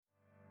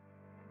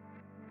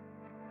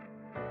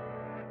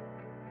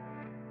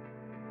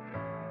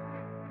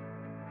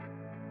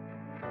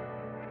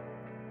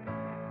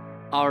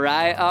All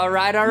right.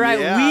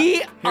 Yeah, We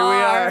we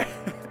are.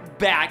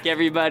 back,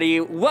 everybody.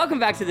 Welcome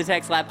back to the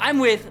Text Lab. I'm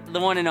with the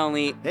one and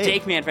only Hey,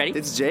 Jake Manfredi.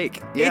 It's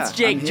Jake. Yeah, It's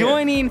Jake I'm here.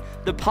 joining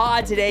the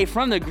pod today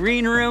from the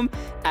green room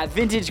at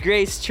Vintage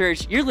Grace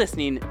Church. You're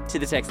listening to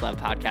the Text Lab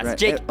podcast. Right.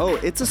 Jake,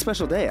 It's a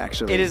special day,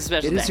 actually. It is a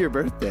special It day. is your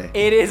birthday.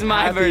 it is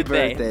my Happy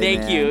birthday.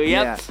 Thank man. you.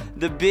 Yep.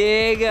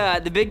 Yeah.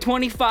 The big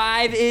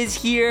 25 is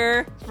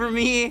here for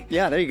me.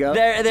 Yeah, there you go.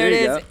 There it you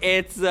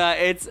is. go.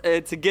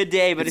 It's a good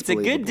day, but It's it's a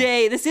good believable.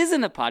 day. This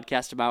isn't a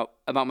podcast about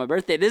my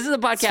birthday. This is a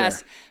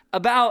podcast fair.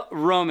 about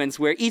Romans,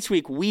 where each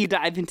week we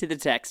dive into the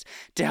text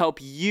to help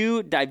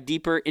you dive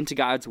deeper into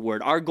God's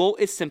word. Our goal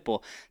is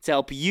simple: to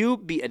help you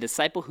be a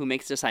disciple who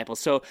makes disciples.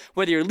 So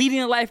whether you're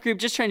leading a life group,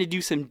 just trying to do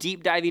some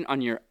deep diving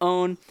on your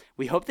own,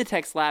 we hope the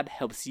Text Lab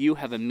helps you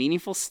have a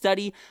meaningful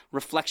study,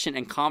 reflection,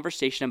 and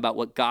conversation about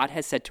what God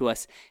has said to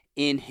us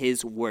in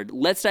his word.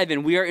 Let's dive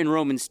in. We are in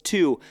Romans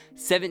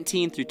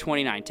 2:17 through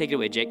 29. Take it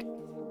away, Jake.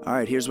 All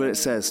right, here's what it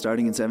says.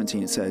 Starting in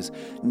 17, it says,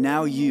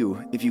 "Now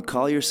you, if you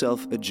call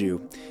yourself a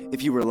Jew,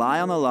 if you rely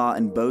on the law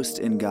and boast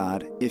in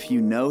God, if you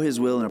know his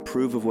will and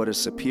approve of what is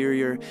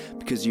superior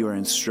because you are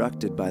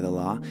instructed by the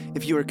law,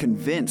 if you are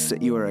convinced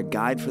that you are a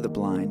guide for the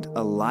blind,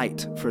 a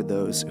light for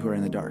those who are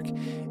in the dark,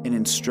 an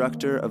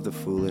instructor of the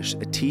foolish,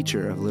 a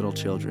teacher of little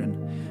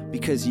children,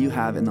 because you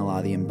have in the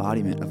law the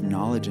embodiment of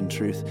knowledge and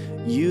truth,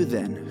 you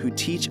then who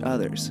teach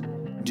others,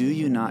 do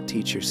you not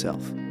teach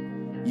yourself?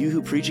 You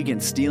who preach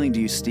against stealing, do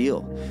you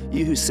steal?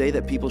 You who say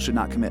that people should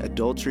not commit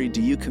adultery,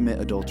 do you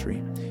commit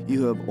adultery? You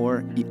who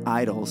abhor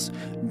idols,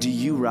 do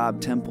you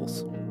rob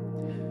temples?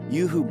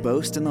 You who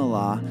boast in the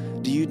law,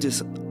 do you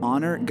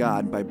dishonor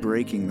God by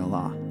breaking the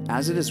law?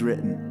 As it is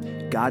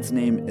written, God's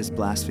name is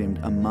blasphemed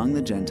among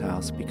the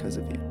Gentiles because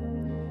of you."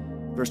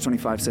 Verse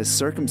 25 says,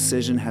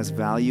 "Circumcision has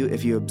value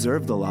if you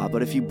observe the law,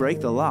 but if you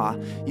break the law,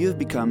 you have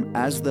become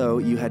as though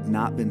you had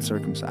not been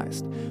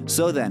circumcised.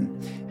 So then,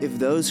 if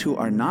those who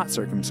are not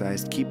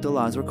circumcised keep the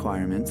law's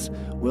requirements,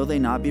 will they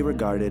not be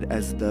regarded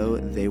as though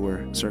they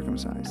were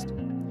circumcised?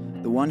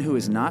 The one who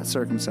is not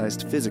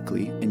circumcised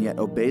physically and yet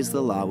obeys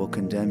the law will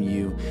condemn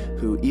you,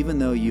 who, even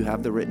though you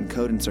have the written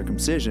code in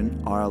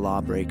circumcision, are a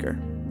lawbreaker.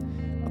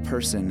 A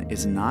person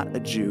is not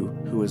a Jew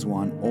who is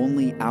one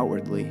only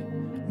outwardly,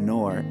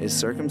 nor is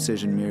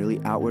circumcision merely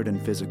outward and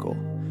physical.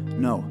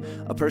 No,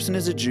 a person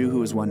is a Jew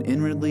who is one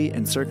inwardly,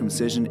 and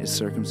circumcision is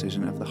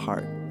circumcision of the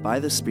heart, by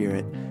the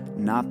Spirit,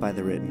 not by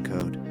the written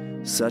code.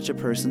 Such a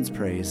person's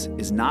praise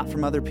is not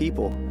from other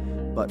people,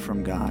 but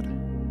from God."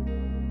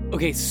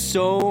 Okay,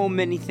 so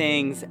many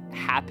things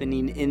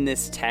happening in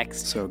this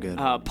text. So good.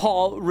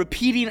 Paul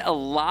repeating a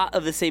lot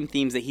of the same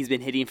themes that he's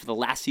been hitting for the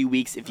last few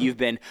weeks, if you've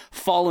been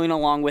following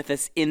along with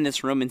us in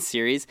this Romans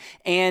series,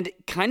 and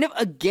kind of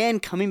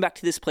again coming back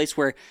to this place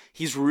where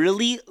he's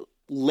really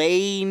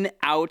laying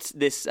out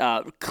this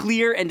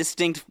clear and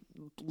distinct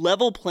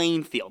level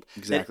playing field.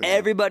 Exactly. That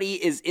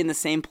everybody is in the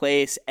same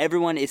place,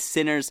 everyone is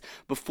sinners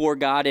before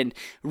God, and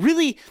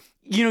really,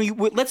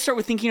 let's start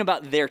with thinking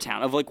about their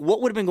town, of like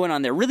what would have been going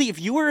on there. Really,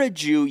 if you were a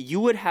Jew, you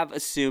would have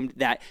assumed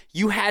that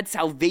you had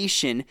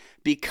salvation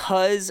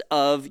because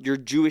of your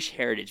Jewish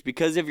heritage,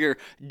 because of your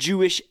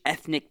Jewish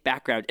ethnic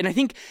background. And I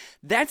think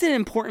that's an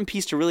important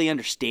piece to really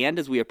understand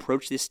as we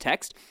approach this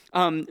text,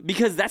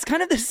 because that's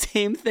kind of the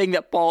same thing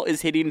that Paul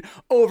is hitting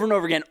over and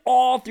over again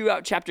all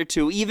throughout chapter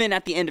 2. Even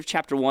at the end of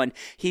chapter 1,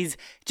 he's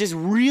just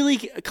really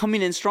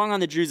coming in strong on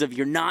the Jews of,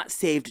 you're not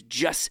saved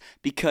just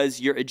because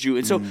you're a Jew.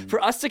 And so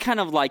for us to kind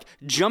of like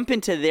jump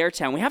into their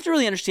town, we have to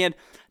really understand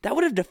that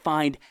would have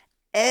defined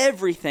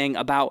everything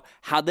about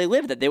how they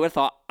lived, that they would have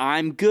thought,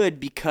 I'm good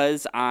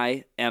because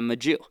I am a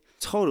Jew.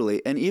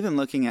 Totally. And even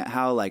looking at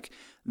how like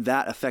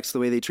that affects the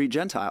way they treat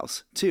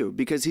Gentiles too,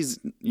 because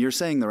you're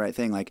saying the right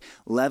thing, like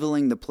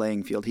leveling the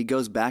playing field. He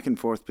goes back and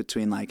forth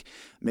between like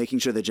making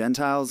sure the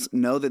Gentiles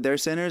know that they're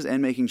sinners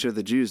and making sure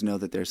the Jews know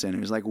that they're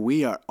sinners. Like,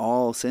 we are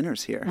all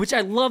sinners here. Which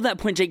I love that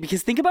point, Jake,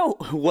 because think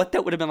about what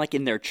that would have been like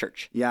in their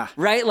church. Yeah.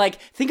 Right? Like,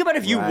 think about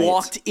if you Right.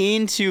 walked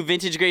into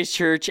Vintage Grace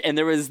Church and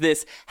there was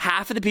this,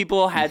 half of the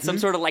people had some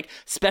sort of like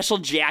special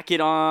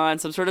jacket on,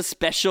 some sort of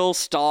special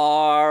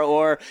star,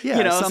 or,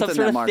 Yeah, some something sort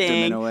that of marked them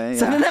thing. in a way,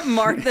 Something yeah. that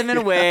marked them in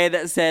a way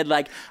that said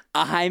like,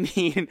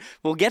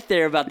 we'll get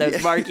there about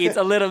those markings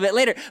a little bit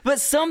later,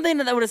 but something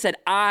that would have said,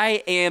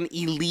 I am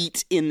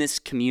elite in this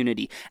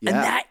community. And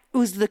that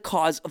was the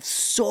cause of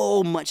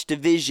so much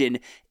division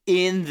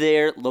in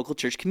their local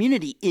church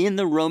community, in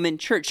the Roman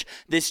church,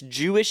 this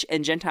Jewish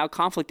and Gentile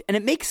conflict. And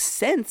it makes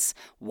sense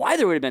why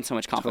there would have been so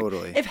much conflict.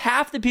 Totally. If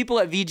half the people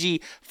at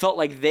VG felt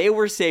like they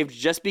were saved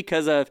just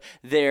because of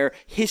their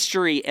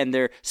history and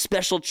their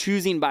special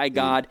choosing by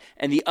God,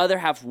 and the other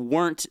half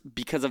weren't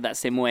because of that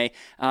same way,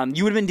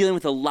 you would have been dealing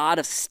with a lot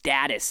of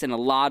status and a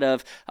lot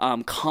of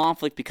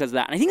conflict because of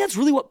that. And I think that's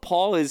really what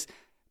Paul is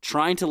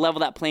trying to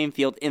level that playing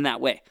field in that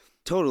way.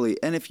 Totally.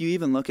 And if you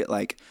even look at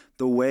like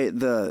the way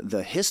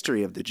the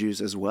history of the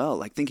Jews as well,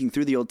 like thinking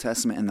through the Old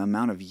Testament and the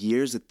amount of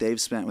years that they've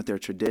spent with their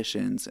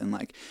traditions, and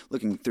like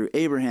looking through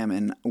Abraham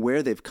and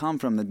where they've come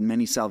from, the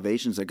many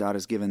salvations that God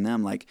has given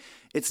them, like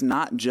it's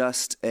not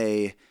just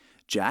a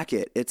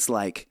jacket. It's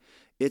like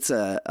it's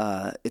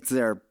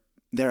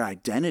their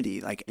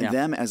identity, like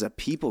them as a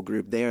people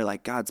group. They are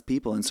like God's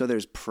people, and so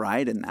there's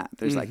pride in that.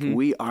 There's like,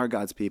 we are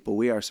God's people,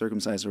 we are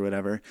circumcised or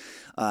whatever,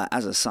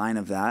 as a sign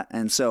of that.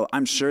 And so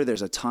I'm sure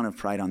there's a ton of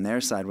pride on their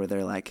side where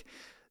they're like,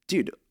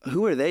 dude,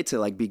 who are they to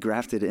like be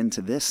grafted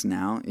into this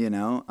now? You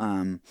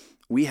know,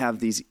 we have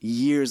these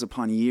years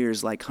upon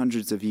years, like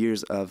hundreds of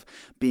years of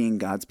being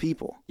God's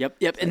people. Yep.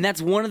 And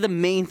that's one of the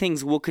main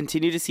things we'll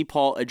continue to see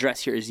Paul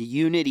address here is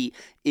unity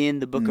in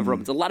the book of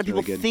Romans. A lot of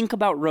people think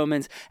about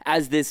Romans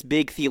as this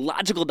big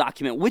theological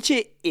document, which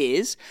it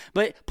is,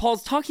 but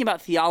Paul's talking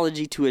about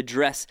theology to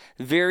address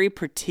very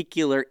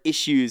particular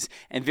issues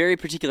and very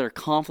particular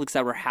conflicts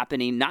that were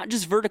happening, not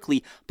just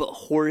vertically, but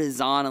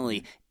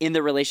horizontally in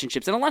the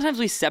relationships. And a lot of times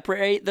we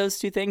separate those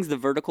two things, the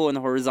vertical and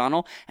the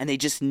horizontal, and they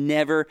just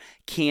never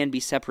can be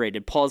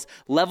separated. Paul's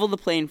leveled the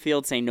playing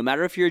field, saying no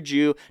matter if you're a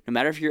Jew, no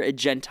matter if you're a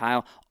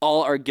Gentile,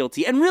 all are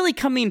guilty. And really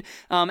coming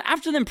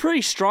after them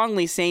pretty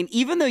strongly, saying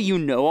even though you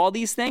know all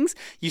these things,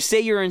 you say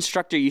you're an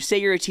instructor, you say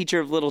you're a teacher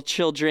of little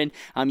children,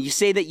 you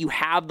say that you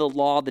have the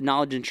law, the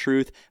knowledge and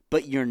truth,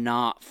 but you're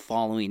not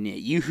following it.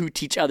 You who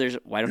teach others,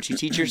 why don't you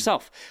teach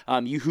yourself?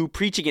 You who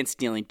preach against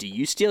stealing, do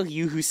you steal?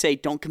 You who say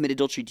don't commit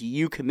adultery, do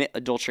you commit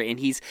adultery? And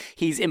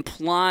he's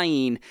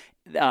implying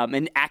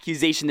an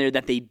accusation there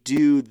that they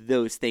do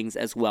those things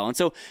as well. And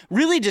so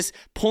really just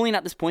pulling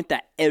out this point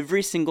that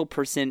every single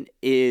person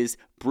is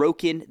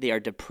broken, they are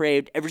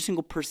depraved. Every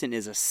single person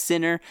is a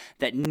sinner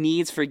that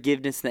needs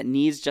forgiveness, that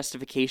needs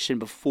justification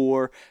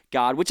before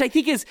God, which I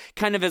think is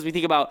kind of, as we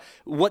think about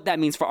what that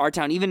means for our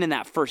town, even in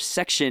that first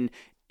section,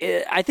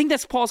 I think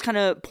that's Paul's kind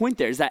of point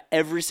there, is that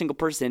every single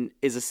person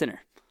is a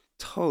sinner.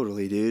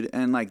 Totally, dude.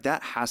 And like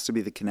that has to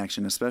be the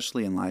connection,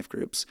 especially in life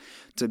groups,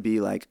 to be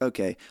like,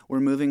 okay,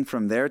 we're moving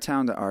from their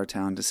town to our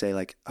town to say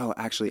like, oh,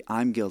 actually,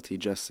 I'm guilty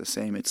just the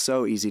same. It's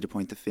so easy to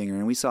point the finger.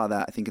 And we saw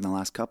that, I think, in the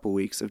last couple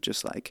weeks of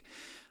just like,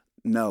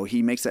 no,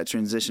 he makes that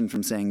transition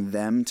from saying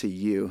them to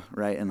you,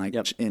 right? And like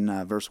in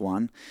verse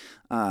 1,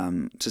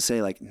 to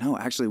say like, no,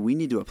 actually, we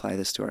need to apply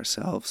this to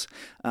ourselves.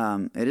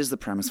 It is the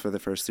premise for the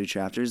first 3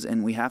 chapters,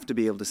 and we have to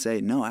be able to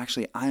say, no,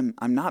 actually, I'm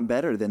not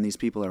better than these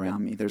people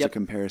around me. There's a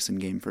comparison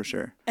game for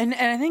sure. And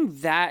I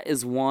think that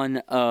is one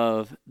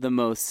of the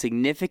most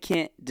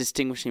significant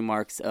distinguishing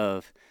marks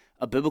of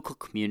a biblical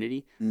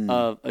community,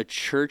 of a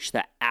church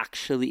that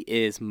actually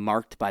is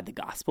marked by the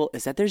gospel,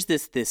 is that there's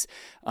this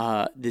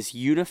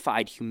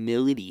unified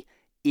humility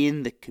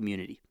in the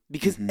community.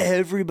 Because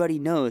everybody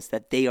knows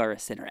that they are a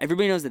sinner.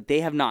 Everybody knows that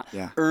they have not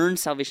earned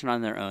salvation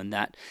on their own.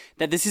 That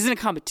this isn't a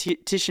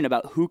competition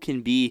about who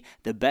can be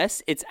the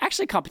best. It's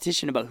actually a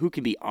competition about who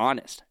can be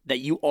honest. That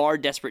you are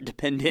desperate,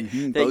 dependent.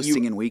 That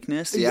boasting in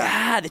weakness.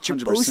 Yeah, that you're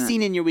 100%.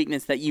 Boasting in your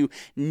weakness. That you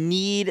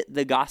need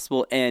the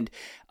gospel. And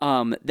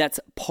that's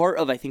part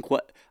of, I think,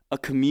 what a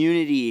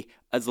community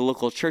as a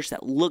local church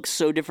that looks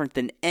so different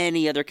than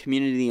any other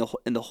community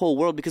in the whole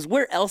world. Because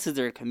where else is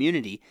there a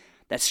community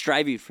that's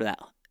striving for that?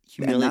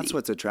 Humility. And that's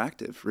what's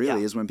attractive,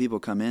 really, is when people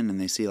come in and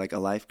they see like a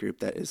life group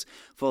that is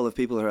full of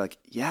people who are like,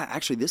 yeah,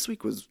 actually this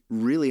week was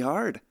really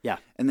hard. Yeah.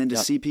 And then to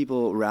see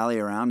people rally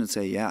around and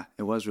say, yeah,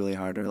 it was really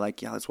hard. Or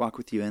like, yeah, let's walk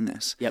with you in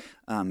this. Yep.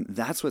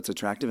 That's what's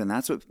attractive. And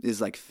that's what is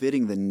like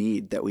fitting the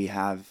need that we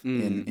have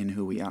in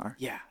who we are.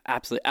 Yeah,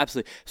 absolutely.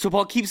 Absolutely. So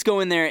Paul keeps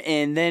going there.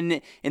 And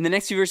then in the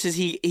next few verses,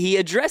 he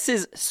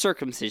addresses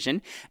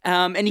circumcision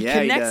and he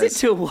connects it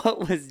to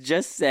what was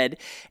just said.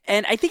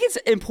 And I think it's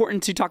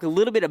important to talk a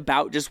little bit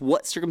about just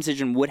what circumcision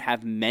would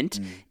have meant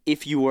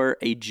if you were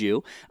a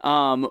Jew.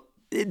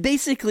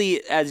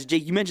 Basically, as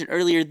Jake, you mentioned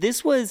earlier,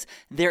 this was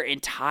their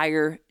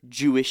entire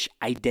Jewish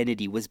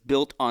identity was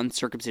built on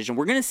circumcision.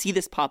 We're going to see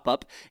this pop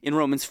up in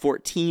Romans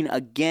 14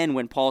 again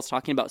when Paul's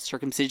talking about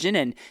circumcision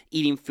and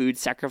eating food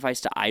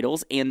sacrificed to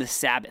idols and the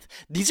Sabbath.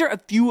 These are a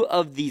few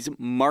of these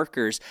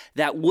markers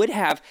that would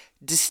have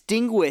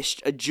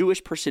distinguished a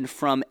Jewish person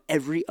from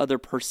every other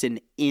person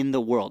in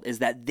the world, is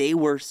that they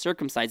were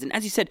circumcised. And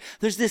as you said,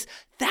 there's this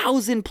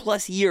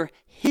 1,000+ year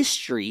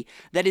history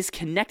that is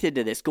connected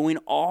to this, going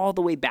all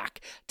the way back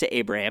to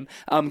Abraham,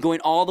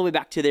 going all the way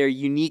back to their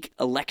unique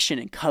election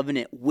and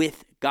covenant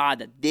with God,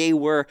 that they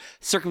were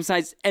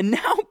circumcised. And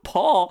now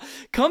Paul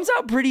comes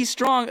out pretty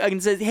strong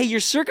and says, hey, your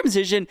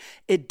circumcision,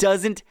 it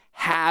doesn't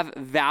have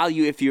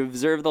value if you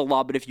observe the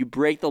law, but if you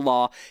break the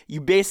law,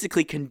 you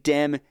basically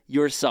condemn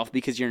yourself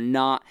because you're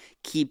not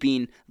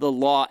keeping the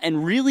law.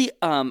 And really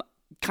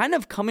kind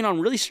of coming on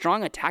really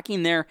strong,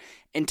 attacking their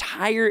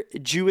entire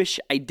Jewish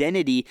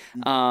identity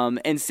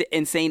and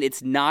saying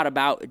it's not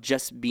about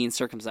just being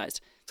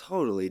circumcised.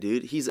 Totally,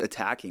 dude. He's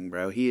attacking,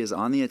 bro. He is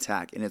on the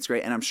attack, and it's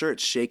great. And I'm sure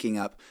it's shaking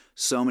up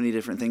so many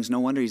different things. No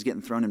wonder he's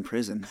getting thrown in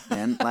prison,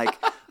 man. Like,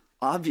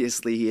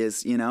 obviously he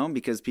is,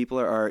 because people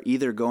are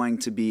either going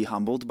to be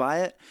humbled by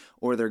it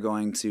or they're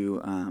going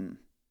to,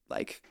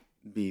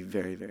 be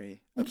very, very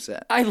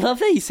upset. I love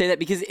that you say that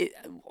because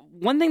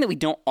one thing that we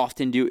don't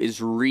often do is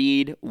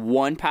read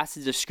one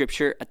passage of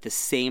scripture at the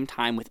same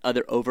time with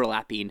other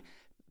overlapping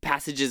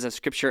passages of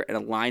scripture and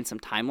align some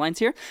timelines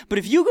here. But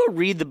if you go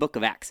read the book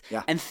of Acts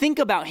and think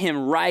about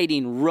him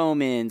writing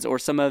Romans or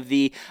some of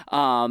the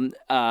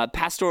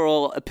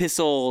pastoral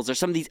epistles or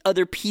some of these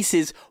other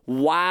pieces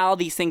while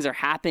these things are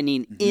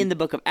happening in the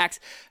book of Acts,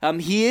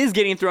 he is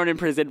getting thrown in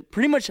prison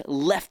pretty much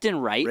left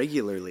and right.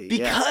 Regularly.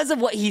 Because of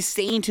what he's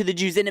saying to the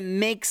Jews. And it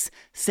makes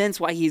sense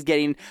why he's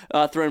getting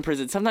thrown in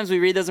prison. Sometimes we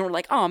read those and we're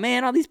like, oh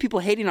man, all these people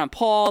hating on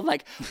Paul,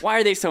 like, why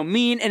are they so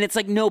mean? And it's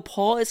like, no,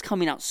 Paul is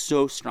coming out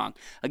so strong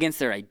against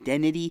their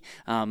identity,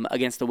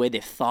 against the way they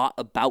thought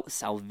about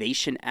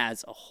salvation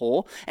as a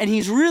whole. And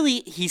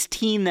he's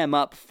teeing them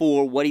up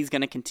for what he's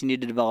going to continue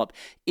to develop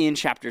in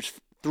chapters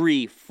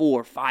 3,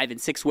 4, 5, and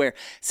 6, where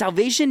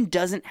salvation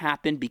doesn't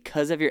happen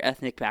because of your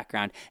ethnic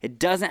background. It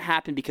doesn't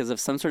happen because of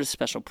some sort of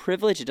special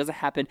privilege. It doesn't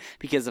happen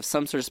because of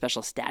some sort of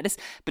special status,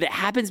 but it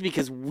happens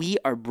because we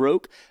are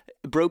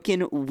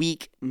broken,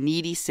 weak,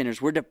 needy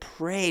sinners. We're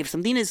depraved.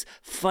 Something is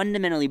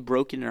fundamentally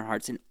broken in our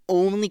hearts, and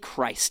only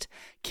Christ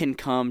can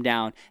come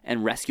down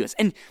and rescue us.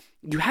 And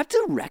you have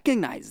to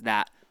recognize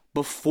that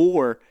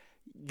before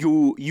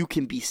you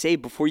can be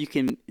saved, before you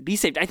can be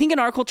saved. I think in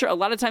our culture, a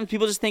lot of times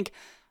people just think,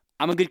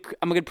 I'm a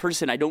good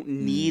person. I don't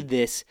need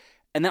this.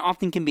 And that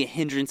often can be a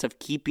hindrance of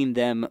keeping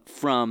them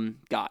from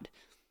God.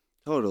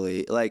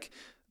 Totally. Like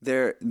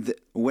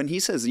when he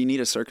says you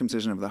need a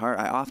circumcision of the heart,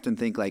 I often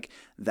think like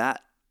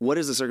that. What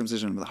is the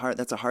circumcision of the heart?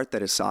 That's a heart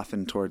that is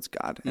softened towards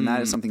God. And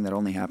that is something that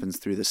only happens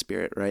through the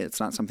Spirit, right?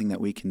 It's not something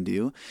that we can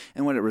do.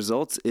 And what it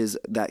results is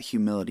that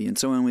humility. And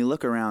so when we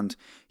look around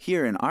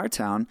here in our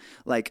town,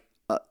 like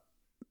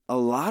a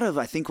lot of,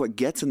 I think what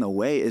gets in the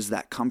way is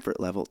that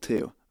comfort level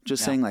too.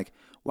 Just saying like,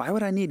 why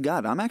would I need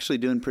God? I'm actually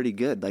doing pretty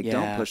good. Like,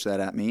 don't push that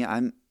at me.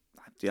 I've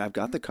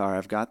got the car.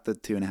 I've got the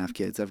 2.5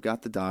 kids. I've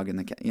got the dog and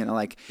the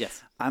cat.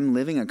 I'm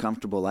living a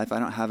comfortable life. I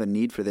don't have a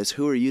need for this.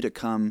 Who are you to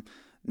come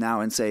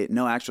now and say,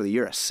 no, actually,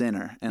 you're a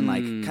sinner, and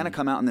like kind of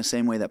come out in the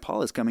same way that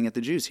Paul is coming at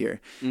the Jews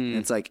here? And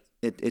it's like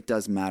it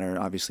does matter.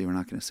 Obviously, we're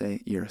not going to say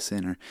you're a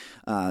sinner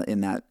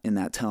in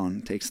that tone.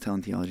 It takes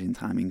tone, theology, and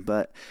timing.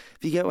 But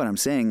if you get what I'm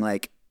saying,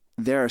 like,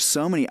 there are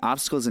so many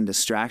obstacles and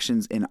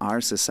distractions in our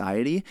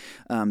society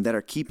that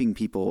are keeping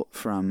people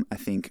from, I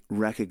think,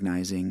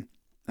 recognizing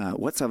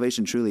what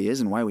salvation truly is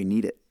and why we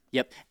need it.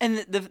 Yep. And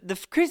the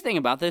crazy thing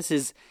about this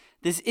is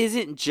this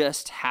isn't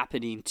just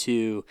happening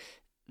to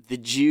the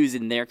Jews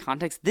in their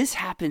context. This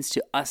happens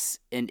to us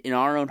and in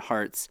our own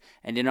hearts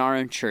and in our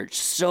own church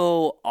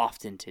so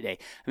often today.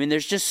 I mean,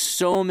 there's just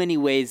so many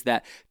ways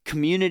that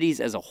communities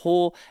as a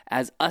whole,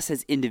 as us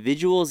as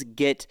individuals,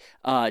 get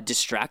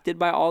distracted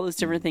by all those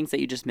different things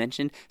that you just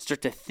mentioned,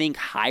 start to think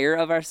higher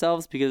of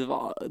ourselves because of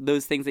all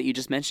those things that you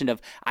just mentioned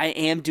of, I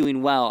am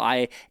doing well,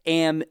 I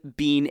am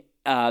being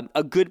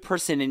a good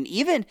person. And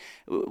even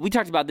we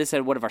talked about this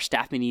at one of our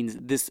staff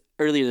meetings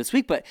earlier this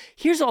week, but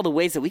here's all the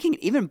ways that we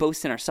can even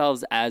boast in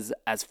ourselves as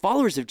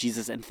followers of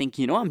Jesus and think,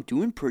 I'm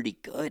doing pretty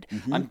good.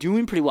 I'm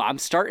doing pretty well.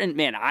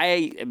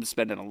 I am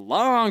spending a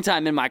long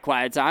time in my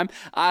quiet time.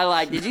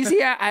 Did you see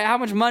how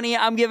much money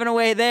I'm giving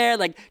away there?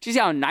 Like, did you see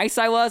how nice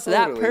I was to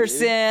that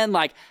person? Dude.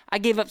 Like, I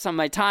gave up some of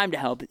my time to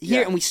help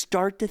here. And we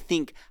start to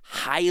think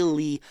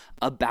highly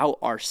about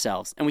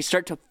ourselves, and we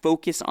start to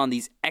focus on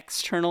these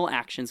external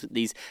actions,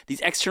 these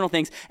external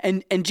things.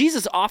 And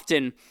Jesus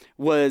often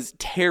was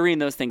tearing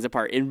those things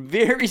apart in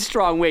very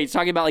strong ways,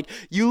 talking about, like,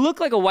 you look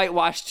like a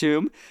whitewashed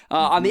tomb.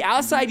 On the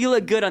outside, you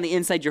look good. On the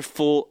inside, you're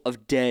full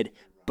of dead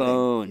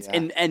bones.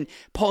 Yeah. And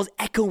Paul's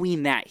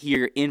echoing that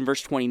here in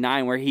verse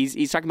 29, where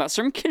he's talking about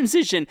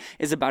circumcision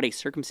is about a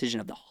circumcision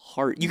of the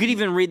heart. You could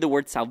even read the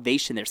word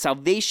salvation there.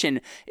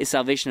 Salvation is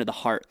salvation of the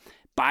heart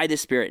by the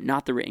Spirit,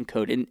 not the written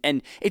code.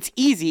 And it's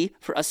easy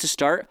for us to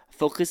start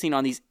focusing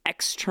on these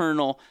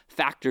external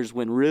factors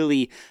when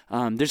really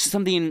there's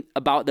something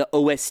about the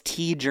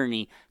OST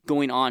journey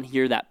going on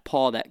here that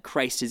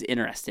Christ is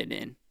interested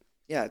in.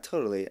 Yeah,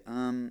 totally.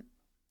 And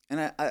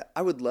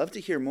I would love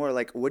to hear more.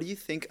 Like, what do you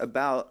think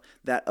about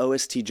that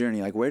OST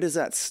journey? Like, where does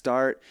that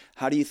start?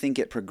 How do you think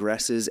it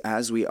progresses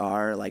as we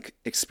are, like,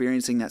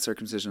 experiencing that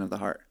circumcision of the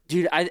heart?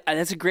 Dude,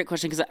 that's a great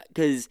question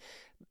because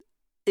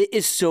it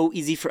is so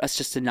easy for us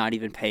just to not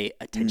even pay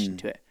attention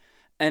to it.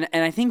 And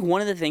I think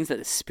one of the things that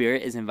the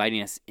Spirit is inviting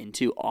us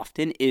into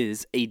often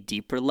is a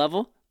deeper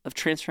level of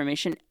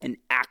transformation, an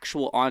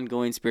actual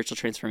ongoing spiritual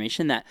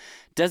transformation that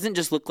doesn't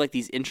just look like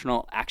these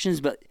internal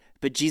actions, but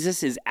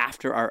Jesus is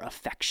after our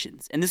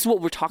affections. And this is what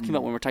we're talking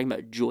about when we're talking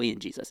about joy in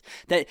Jesus.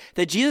 That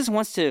Jesus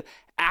wants to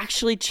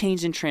actually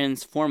change and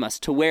transform us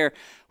to where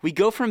we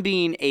go from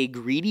being a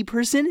greedy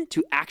person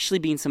to actually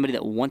being somebody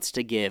that wants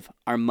to give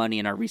our money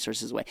and our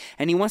resources away.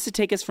 And he wants to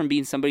take us from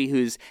being somebody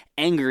who's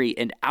angry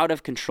and out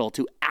of control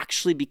to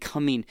actually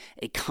becoming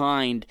a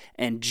kind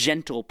and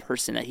gentle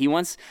person. That he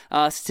wants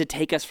us to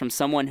take us from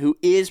someone who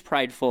is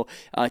prideful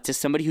to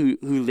somebody who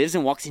lives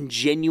and walks in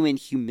genuine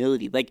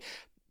humility. Like,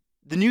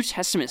 the New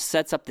Testament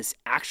sets up this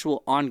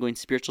actual ongoing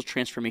spiritual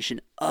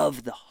transformation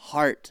of the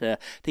heart.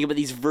 Think about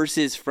these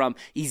verses from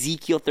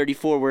Ezekiel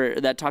 34,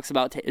 where that talks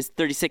about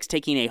 36,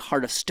 taking a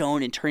heart of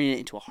stone and turning it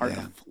into a heart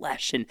of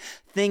flesh and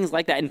things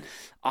like that. And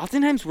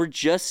oftentimes we're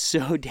just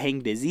so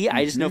dang busy.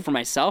 I just know for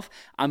myself,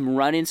 I'm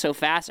running so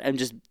fast. I'm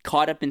just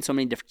caught up in so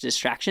many different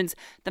distractions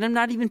that I'm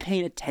not even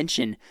paying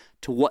attention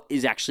to what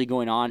is actually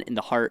going on in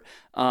the heart.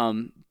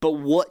 But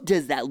what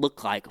does that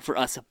look like for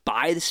us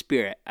by the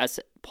Spirit, as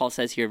Paul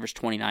says here in verse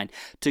 29,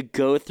 to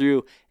go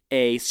through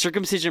a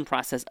circumcision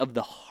process of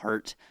the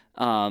heart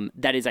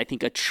that is, I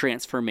think, a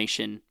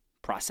transformation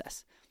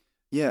process?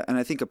 Yeah, and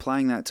I think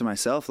applying that to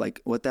myself,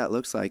 like what that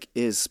looks like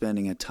is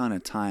spending a ton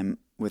of time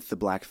with the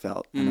black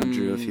felt. I know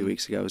Drew a few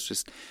weeks ago was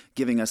just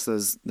giving us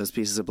those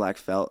pieces of black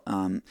felt,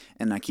 and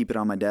I keep it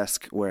on my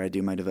desk where I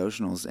do my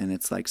devotionals, and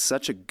it's like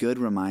such a good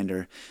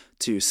reminder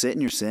to sit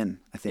in your sin,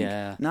 I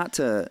think. Not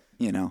to,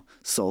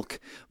 sulk,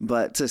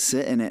 but to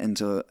sit in it and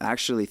to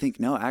actually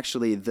think, no,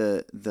 actually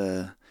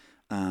the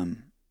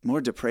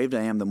more depraved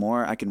I am, the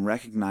more I can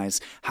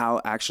recognize how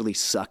actually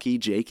sucky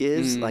Jake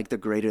is, like the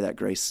greater that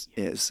grace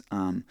is.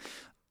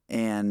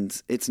 And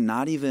it's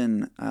not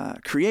even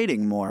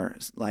creating more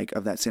like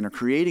of that sin or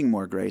creating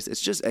more grace.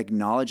 It's just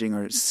acknowledging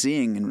or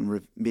seeing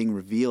and being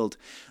revealed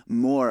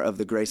more of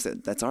the grace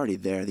that's already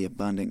there, the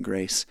abundant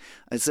grace.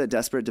 It's a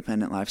desperate,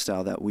 dependent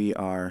lifestyle that we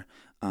are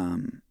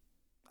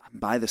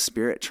by the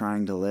Spirit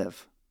trying to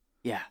live.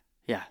 Yeah.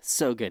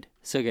 So good.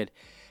 So good.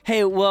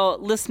 Hey, well,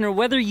 listener,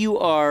 whether you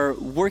are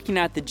working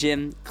at the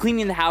gym,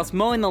 cleaning the house,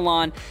 mowing the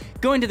lawn,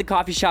 going to the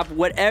coffee shop,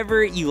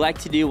 whatever you like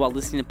to do while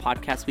listening to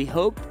podcasts, we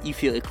hope you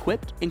feel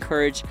equipped,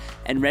 encouraged,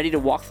 and ready to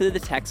walk through the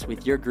text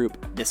with your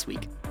group this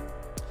week.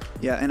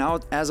 Yeah,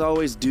 and as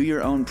always, do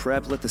your own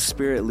prep. Let the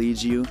Spirit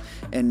lead you,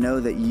 and know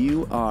that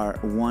you are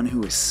one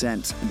who is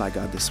sent by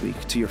God this week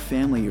to your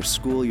family, your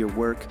school, your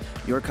work,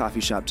 your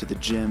coffee shop, to the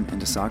gym,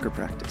 and to soccer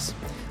practice.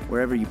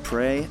 Wherever you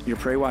pray, your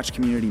Pray Watch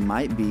community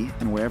might be,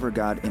 and wherever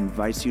God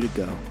invites you to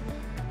go,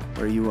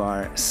 where you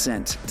are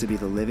sent to be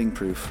the living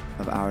proof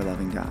of our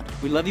loving God.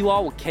 We love you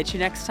all. We'll catch you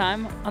next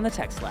time on the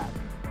Text Lab.